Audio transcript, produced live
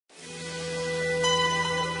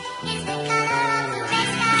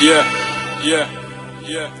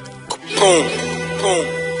Capone,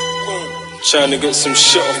 trying to get some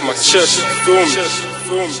shit off my chest. Feel me?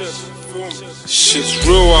 Shit's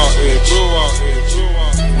real out here.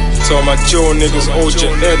 Tell my Joe niggas, hold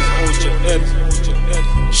your head.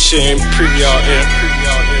 Shit ain't pretty out here.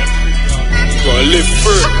 You gotta live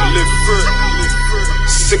for it.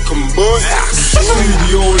 Sickin' boy.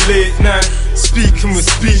 Studio late night, speaking with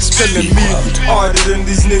speech, telling me harder than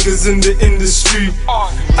these niggas in the industry.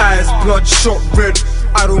 Eyes bloodshot red,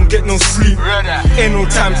 I don't get no sleep. Ain't no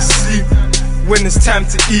time to sleep when it's time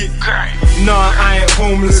to eat. Nah, I ain't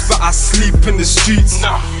homeless, but I sleep in the streets.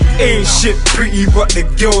 Ain't shit pretty, but the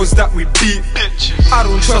girls that we beat. I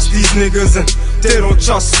don't trust these niggas and they don't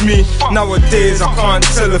trust me. Nowadays I can't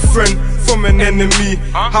tell a friend from an enemy.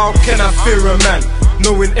 How can I fear a man,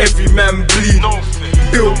 knowing every man bleed?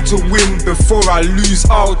 Built to win, before I lose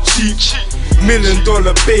I'll cheat. $1 million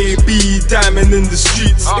baby, diamond in the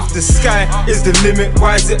streets. If the sky is the limit,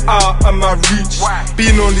 why is it out of my reach?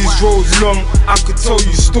 Been on these roads long, I could tell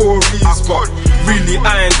you stories, but really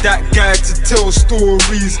I ain't that guy to tell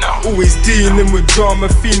stories. Always dealing with drama,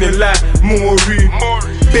 feeling like Maury.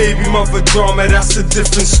 Baby mother drama, that's a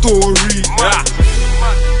different story.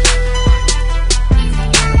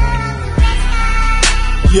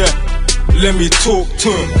 Yeah, let me talk to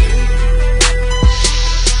him.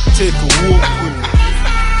 Take a walk with me.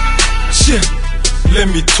 Shit, let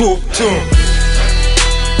me talk to him.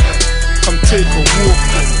 Come take a walk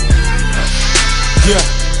with me. Yeah,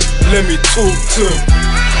 let me talk to him.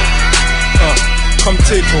 Come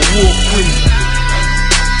take a walk with me.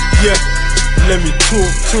 Yeah, let me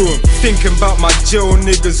talk to him. Thinking about my jail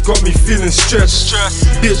niggas got me feeling stressed.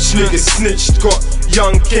 Bitch niggas snitched, got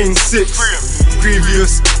young King 6.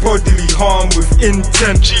 Grievous bodily harm with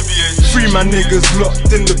intent. Free my niggas locked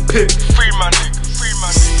in the pit.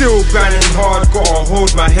 Still grinding hard, gotta hold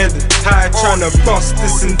my head high. Tryna bust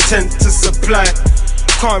this intent to supply.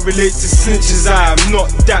 Can't relate to snitches, I am not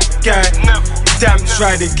that guy. Damps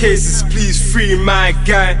riding cases, please free my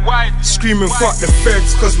guy. Screaming fuck the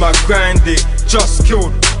feds cause my grind they just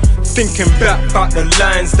killed. Thinking back about the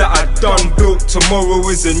lines that I done. Built tomorrow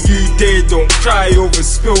is a new day. Don't cry over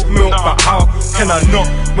spilled milk. But how can I not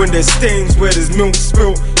when there's stains where there's milk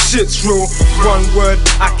spilled? Shit's real, one word,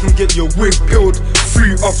 I can get your wig peeled.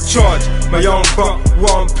 Free of charge, my young buck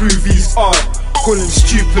won't prove he's hard. Call him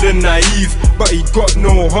stupid and naive, but he got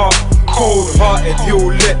no heart. Cold hearted,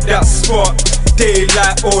 he'll let that spark.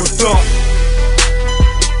 Daylight or dark,